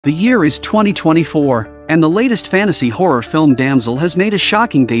The year is 2024, and the latest fantasy horror film Damsel has made a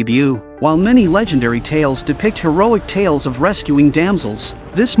shocking debut. While many legendary tales depict heroic tales of rescuing damsels,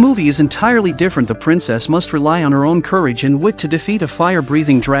 this movie is entirely different. The princess must rely on her own courage and wit to defeat a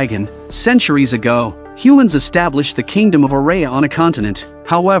fire-breathing dragon. Centuries ago, humans established the kingdom of Aurea on a continent.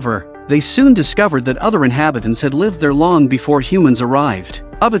 However, they soon discovered that other inhabitants had lived there long before humans arrived.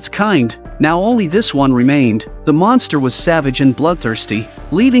 Of its kind, now only this one remained. The monster was savage and bloodthirsty,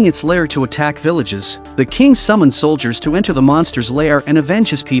 leaving its lair to attack villages. The king summoned soldiers to enter the monster's lair and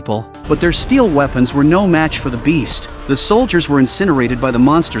avenge his people, but their steel weapons were no match for the beast. The soldiers were incinerated by the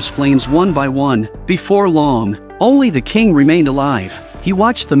monster's flames one by one. Before long, only the king remained alive. He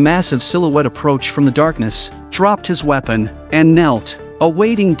watched the massive silhouette approach from the darkness, dropped his weapon, and knelt,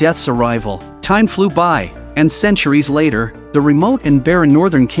 awaiting death's arrival. Time flew by, and centuries later, the remote and barren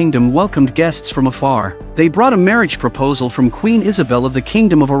northern kingdom welcomed guests from afar. They brought a marriage proposal from Queen Isabel of the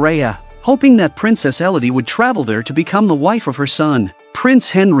Kingdom of Aurea, hoping that Princess Elodie would travel there to become the wife of her son, Prince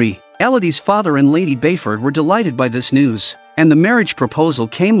Henry. Elodie's father and Lady Bayford were delighted by this news, and the marriage proposal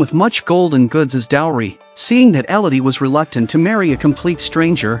came with much gold and goods as dowry. Seeing that Elodie was reluctant to marry a complete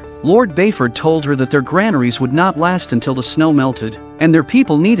stranger, Lord Bayford told her that their granaries would not last until the snow melted, and their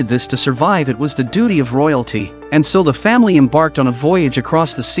people needed this to survive. It was the duty of royalty, and so the family embarked on a voyage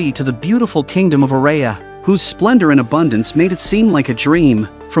across the sea to the beautiful kingdom of Aurea, whose splendor and abundance made it seem like a dream.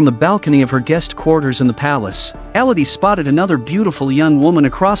 From the balcony of her guest quarters in the palace, Elodie spotted another beautiful young woman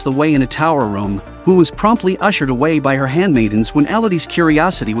across the way in a tower room, who was promptly ushered away by her handmaidens when Elodie's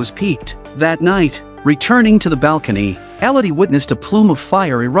curiosity was piqued. That night, returning to the balcony, Elodie witnessed a plume of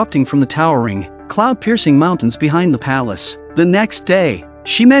fire erupting from the towering, cloud-piercing mountains behind the palace. The next day,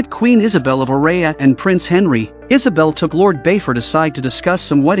 she met Queen Isabel of Aurea and Prince Henry. Isabel took Lord Bayford aside to discuss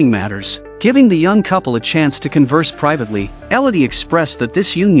some wedding matters, giving the young couple a chance to converse privately. Elodie expressed that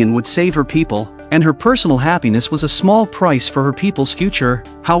this union would save her people, and her personal happiness was a small price for her people's future.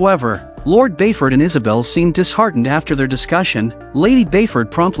 However, Lord Bayford and Isabel seemed disheartened after their discussion. Lady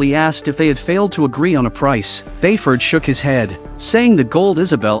Bayford promptly asked if they had failed to agree on a price. Bayford shook his head, saying the gold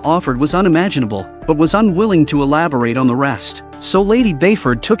Isabel offered was unimaginable, but was unwilling to elaborate on the rest. So Lady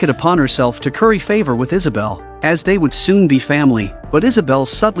Bayford took it upon herself to curry favor with Isabel, as they would soon be family. But Isabel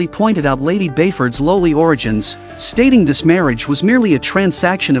subtly pointed out Lady Bayford's lowly origins, stating this marriage was merely a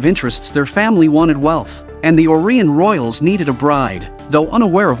transaction of interests. Their family wanted wealth, and the Aurean royals needed a bride. Though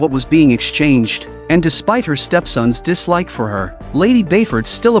unaware of what was being exchanged, and despite her stepson's dislike for her, Lady Bayford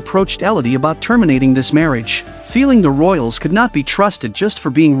still approached Elodie about terminating this marriage, feeling the royals could not be trusted just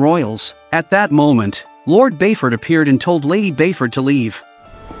for being royals. At that moment, Lord Bayford appeared and told Lady Bayford to leave.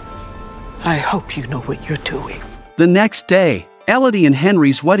 I hope you know what you're doing. The next day, Elodie and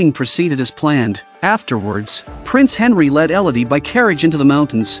Henry's wedding proceeded as planned. Afterwards, Prince Henry led Elodie by carriage into the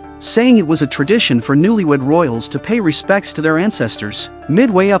mountains, saying it was a tradition for newlywed royals to pay respects to their ancestors.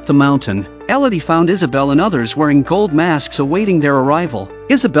 Midway up the mountain, Elodie found Isabel and others wearing gold masks awaiting their arrival.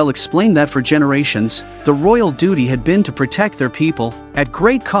 Isabel explained that for generations, the royal duty had been to protect their people, at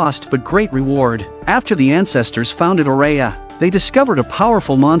great cost but great reward. After the ancestors founded Aurea, they discovered a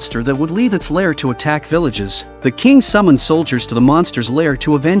powerful monster that would leave its lair to attack villages. The king summoned soldiers to the monster's lair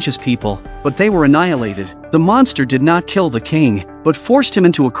to avenge his people, but they were annihilated. The monster did not kill the king, but forced him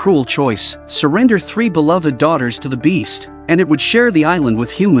into a cruel choice: surrender 3 beloved daughters to the beast, and it would share the island with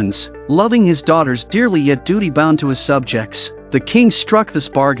humans. Loving his daughters dearly yet duty-bound to his subjects, the king struck this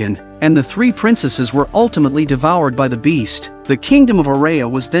bargain, and the 3 princesses were ultimately devoured by the beast. The kingdom of Aurea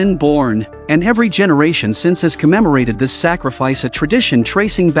was then born, and every generation since has commemorated this sacrifice, a tradition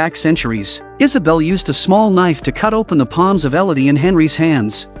tracing back centuries. Isabel used a small knife to cut open the palms of Elodie and Henry's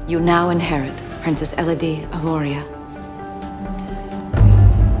hands. You now inherit Princess Elodie of Aurea.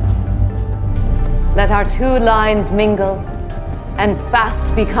 Let our 2 lines mingle and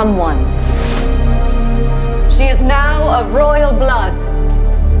fast become one. She is now of royal blood.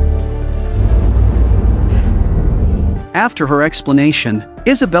 After her explanation,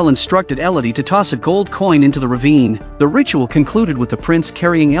 Isabel instructed Elodie to toss a gold coin into the ravine. The ritual concluded with the prince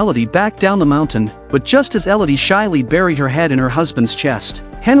carrying Elodie back down the mountain, but just as Elodie shyly buried her head in her husband's chest,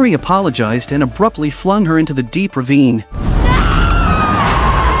 Henry apologized and abruptly flung her into the deep ravine.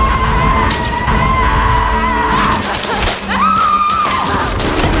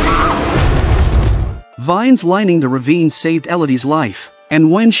 Vines lining the ravine saved Elodie's life, and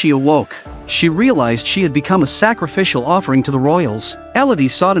when she awoke, she realized she had become a sacrificial offering to the royals. Elodie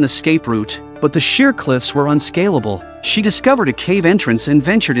sought an escape route, but the sheer cliffs were unscalable. She discovered a cave entrance and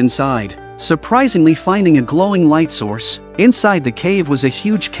ventured inside, surprisingly finding a glowing light source. Inside the cave was a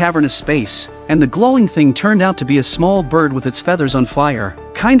huge cavernous space, and the glowing thing turned out to be a small bird with its feathers on fire.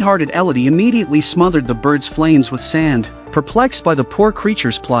 Kind-hearted Elodie immediately smothered the bird's flames with sand, perplexed by the poor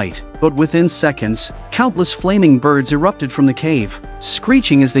creature's plight. But within seconds, countless flaming birds erupted from the cave,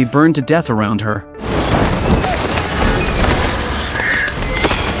 screeching as they burned to death around her.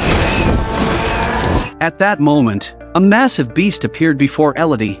 At that moment, a massive beast appeared before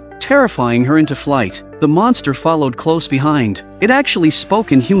Elodie, terrifying her into flight. The monster followed close behind. It actually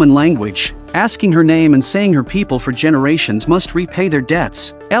spoke in human language, asking her name and saying her people for generations must repay their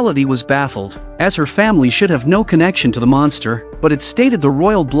debts. Elodie was baffled, as her family should have no connection to the monster, but it stated the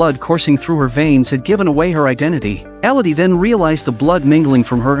royal blood coursing through her veins had given away her identity. Elodie then realized the blood mingling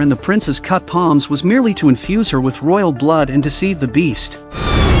from her and the prince's cut palms was merely to infuse her with royal blood and deceive the beast.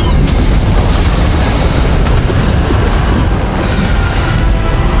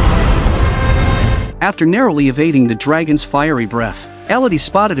 After narrowly evading the dragon's fiery breath, Elodie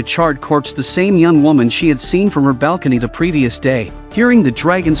spotted a charred corpse, the same young woman she had seen from her balcony the previous day. Hearing the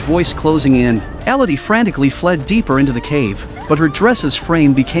dragon's voice closing in, Elodie frantically fled deeper into the cave, but her dress's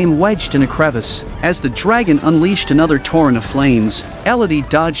frame became wedged in a crevice. As the dragon unleashed another torrent of flames, Elodie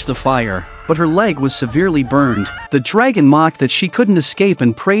dodged the fire, but her leg was severely burned. The dragon mocked that she couldn't escape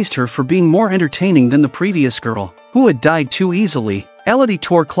and praised her for being more entertaining than the previous girl, who had died too easily. Elodie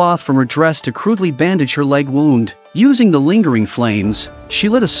tore cloth from her dress to crudely bandage her leg wound. Using the lingering flames, she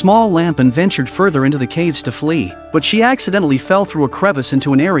lit a small lamp and ventured further into the caves to flee, but she accidentally fell through a crevice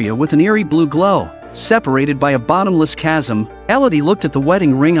into an area with an eerie blue glow. Separated by a bottomless chasm, Elodie looked at the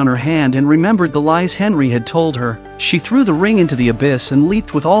wedding ring on her hand and remembered the lies Henry had told her. She threw the ring into the abyss and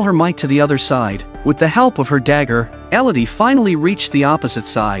leaped with all her might to the other side. With the help of her dagger, Elodie finally reached the opposite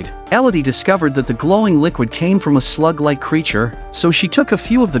side. Elodie discovered that the glowing liquid came from a slug-like creature, so she took a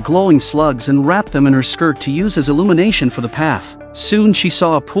few of the glowing slugs and wrapped them in her skirt to use as illumination for the path. Soon she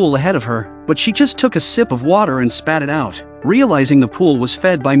saw a pool ahead of her, but she just took a sip of water and spat it out. Realizing the pool was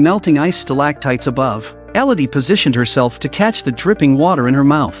fed by melting ice stalactites above, Elodie positioned herself to catch the dripping water in her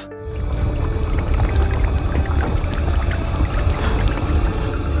mouth.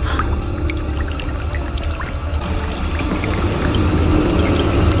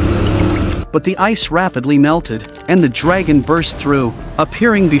 But the ice rapidly melted, and the dragon burst through,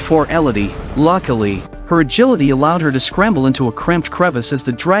 appearing before Elodie. Luckily, her agility allowed her to scramble into a cramped crevice as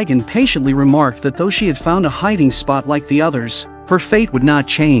the dragon patiently remarked that though she had found a hiding spot like the others, her fate would not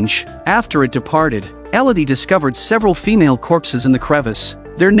change. After it departed, Elodie discovered several female corpses in the crevice,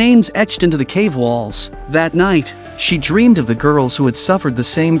 their names etched into the cave walls. That night, she dreamed of the girls who had suffered the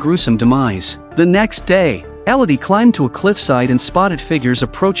same gruesome demise. The next day, Elodie climbed to a cliffside and spotted figures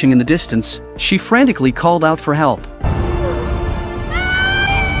approaching in the distance. She frantically called out for help.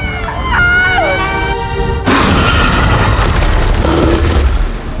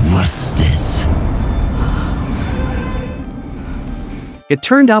 What's this? It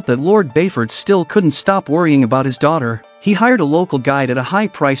turned out that Lord Bayford still couldn't stop worrying about his daughter. He hired a local guide at a high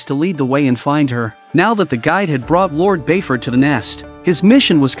price to lead the way and find her. Now that the guide had brought Lord Bayford to the nest, his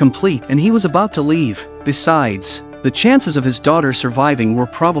mission was complete and he was about to leave. Besides, the chances of his daughter surviving were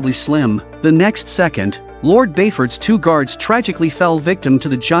probably slim. The next second, Lord Bayford's two guards tragically fell victim to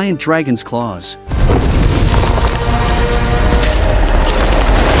the giant dragon's claws.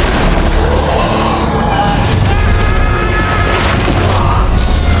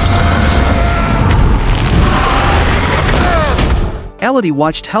 Elodie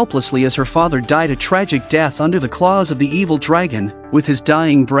watched helplessly as her father died a tragic death under the claws of the evil dragon. With his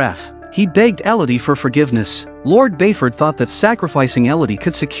dying breath, he begged Elodie for forgiveness. Lord Bayford thought that sacrificing Elodie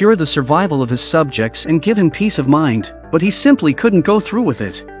could secure the survival of his subjects and give him peace of mind, but he simply couldn't go through with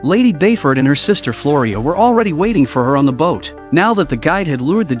it. Lady Bayford and her sister Floria were already waiting for her on the boat. Now that the guide had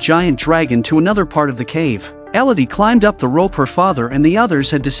lured the giant dragon to another part of the cave, Elodie climbed up the rope her father and the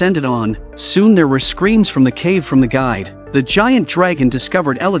others had descended on. Soon there were screams from the cave from the guide. The giant dragon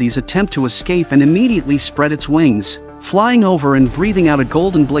discovered Elodie's attempt to escape and immediately spread its wings, flying over and breathing out a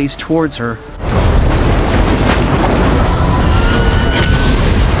golden blaze towards her.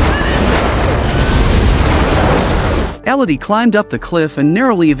 Elodie climbed up the cliff and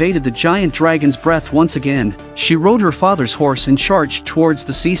narrowly evaded the giant dragon's breath once again. She rode her father's horse and charged towards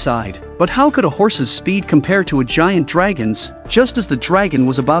the seaside. But how could a horse's speed compare to a giant dragon's? Just as the dragon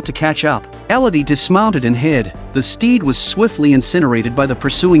was about to catch up, Elodie dismounted and hid. The steed was swiftly incinerated by the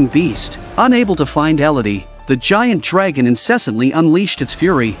pursuing beast. Unable to find Elodie, the giant dragon incessantly unleashed its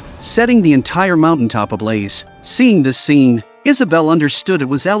fury, setting the entire mountaintop ablaze. Seeing this scene, Isabel understood it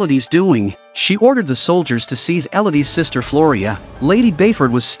was Elodie's doing. She ordered the soldiers to seize Elodie's sister Floria. Lady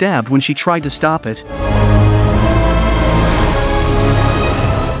Bayford was stabbed when she tried to stop it.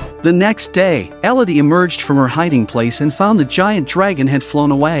 The next day, Elodie emerged from her hiding place and found the giant dragon had flown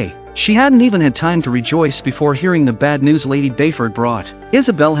away. She hadn't even had time to rejoice before hearing the bad news Lady Bayford brought.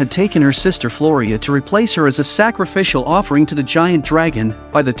 Isabel had taken her sister Floria to replace her as a sacrificial offering to the giant dragon.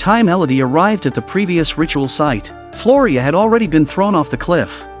 By the time Elodie arrived at the previous ritual site, Floria had already been thrown off the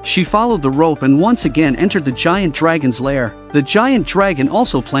cliff. She followed the rope and once again entered the giant dragon's lair. The giant dragon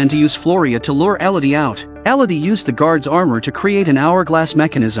also planned to use Floria to lure Elodie out. Elodie used the guard's armor to create an hourglass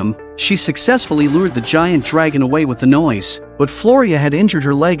mechanism. She successfully lured the giant dragon away with the noise, but Floria had injured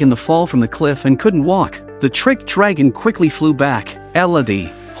her leg in the fall from the cliff and couldn't walk. The tricked dragon quickly flew back.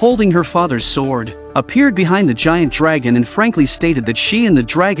 Elodie, holding her father's sword, appeared behind the giant dragon and frankly stated that she and the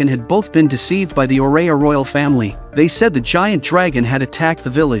dragon had both been deceived by the Aurea royal family. They said the giant dragon had attacked the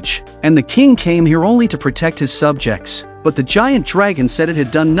village, and the king came here only to protect his subjects. But the giant dragon said it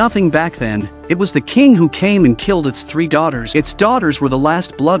had done nothing back then. It was the king who came and killed its 3 daughters. Its daughters were the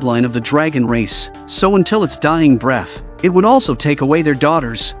last bloodline of the dragon race, so until its dying breath, it would also take away their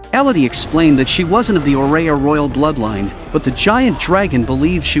daughters. Elodie explained that she wasn't of the Aurea royal bloodline, but the giant dragon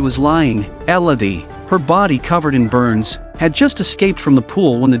believed she was lying. Elodie, her body covered in burns, had just escaped from the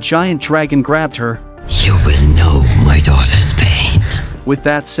pool when the giant dragon grabbed her. You will know my daughter's pain. With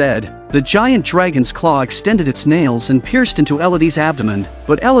that said, the giant dragon's claw extended its nails and pierced into Elodie's abdomen,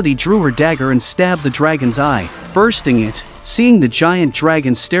 but Elodie drew her dagger and stabbed the dragon's eye, bursting it. Seeing the giant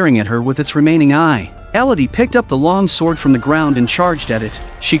dragon staring at her with its remaining eye, Elodie picked up the long sword from the ground and charged at it.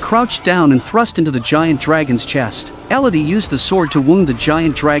 She crouched down and thrust into the giant dragon's chest. Elodie used the sword to wound the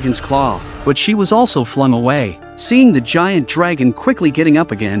giant dragon's claw, but she was also flung away. Seeing the giant dragon quickly getting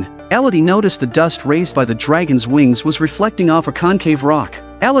up again, Elodie noticed the dust raised by the dragon's wings was reflecting off a concave rock.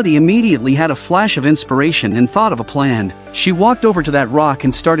 Elodie immediately had a flash of inspiration and thought of a plan. She walked over to that rock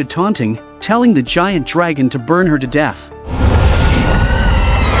and started taunting, telling the giant dragon to burn her to death.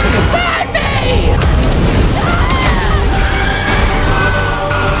 Burn me!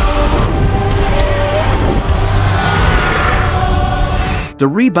 The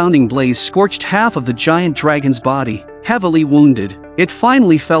rebounding blaze scorched half of the giant dragon's body. Heavily wounded, it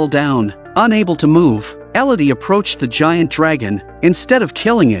finally fell down, unable to move. Elodie approached the giant dragon. Instead of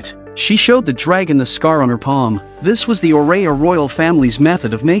killing it, she showed the dragon the scar on her palm. This was the Aurea royal family's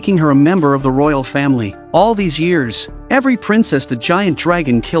method of making her a member of the royal family. All these years, every princess the giant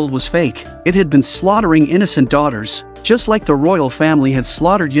dragon killed was fake. It had been slaughtering innocent daughters, just like the royal family had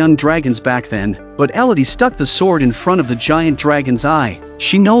slaughtered young dragons back then. But Elodie stuck the sword in front of the giant dragon's eye.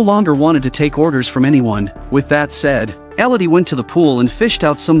 She no longer wanted to take orders from anyone. With that said, Elodie went to the pool and fished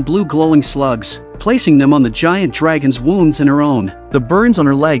out some blue glowing slugs, placing them on the giant dragon's wounds and her own. The burns on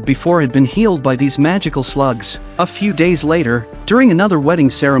her leg before had been healed by these magical slugs. A few days later, during another wedding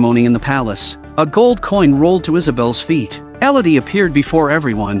ceremony in the palace, a gold coin rolled to Isabel's feet. Elodie appeared before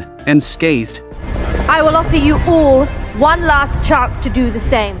everyone, and scathed, I will offer you all one last chance to do the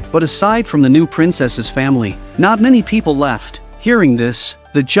same. But aside from the new princess's family, not many people left. Hearing this,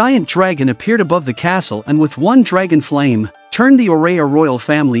 the giant dragon appeared above the castle and with one dragon flame, turned the Aurea royal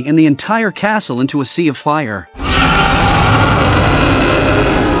family and the entire castle into a sea of fire.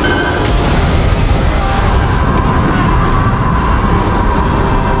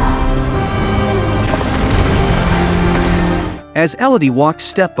 As Elodie walked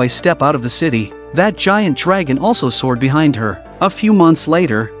step by step out of the city, that giant dragon also soared behind her. A few months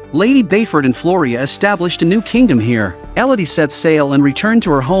later, Lady Bayford and Floria established a new kingdom here. Elodie set sail and returned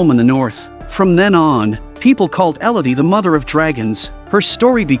to her home in the north. From then on, people called Elodie the Mother of Dragons. Her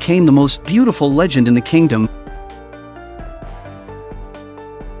story became the most beautiful legend in the kingdom.